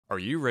Are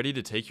you ready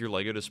to take your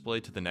LEGO display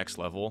to the next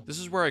level? This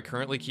is where I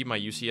currently keep my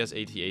UCS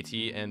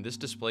AT-AT, and this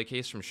display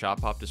case from Shop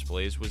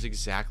Displays was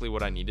exactly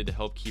what I needed to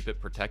help keep it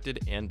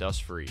protected and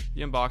dust free.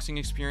 The unboxing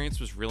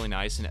experience was really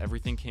nice and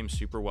everything came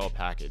super well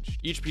packaged.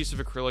 Each piece of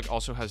acrylic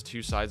also has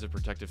two sides of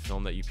protective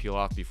film that you peel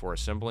off before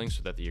assembling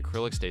so that the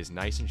acrylic stays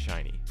nice and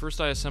shiny.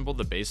 First I assembled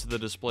the base of the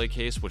display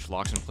case, which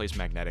locks in place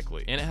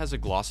magnetically, and it has a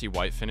glossy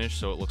white finish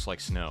so it looks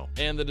like snow.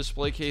 And the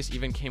display case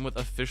even came with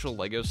official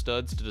LEGO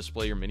studs to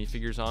display your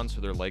minifigures on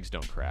so their legs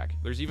don't crack.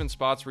 There's even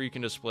spots where you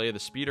can display the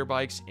speeder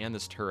bikes and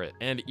this turret,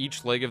 and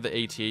each leg of the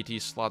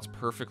AT-AT slots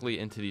perfectly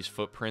into these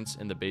footprints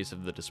in the base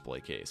of the display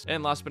case.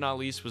 And last but not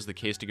least was the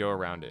case to go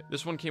around it.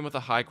 This one came with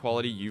a high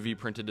quality UV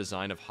printed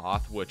design of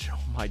Hoth, which, oh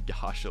my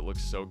gosh, it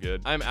looks so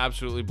good. I'm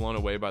absolutely blown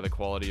away by the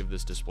quality of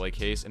this display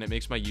case, and it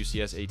makes my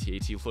UCS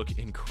AT-AT look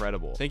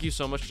incredible. Thank you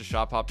so much to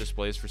Shop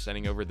Displays for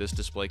sending over this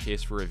display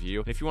case for review.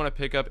 And if you want to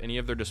pick up any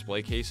of their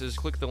display cases,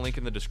 click the link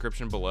in the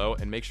description below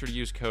and make sure to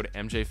use code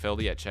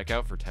mjfeldy at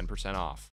checkout for 10% off.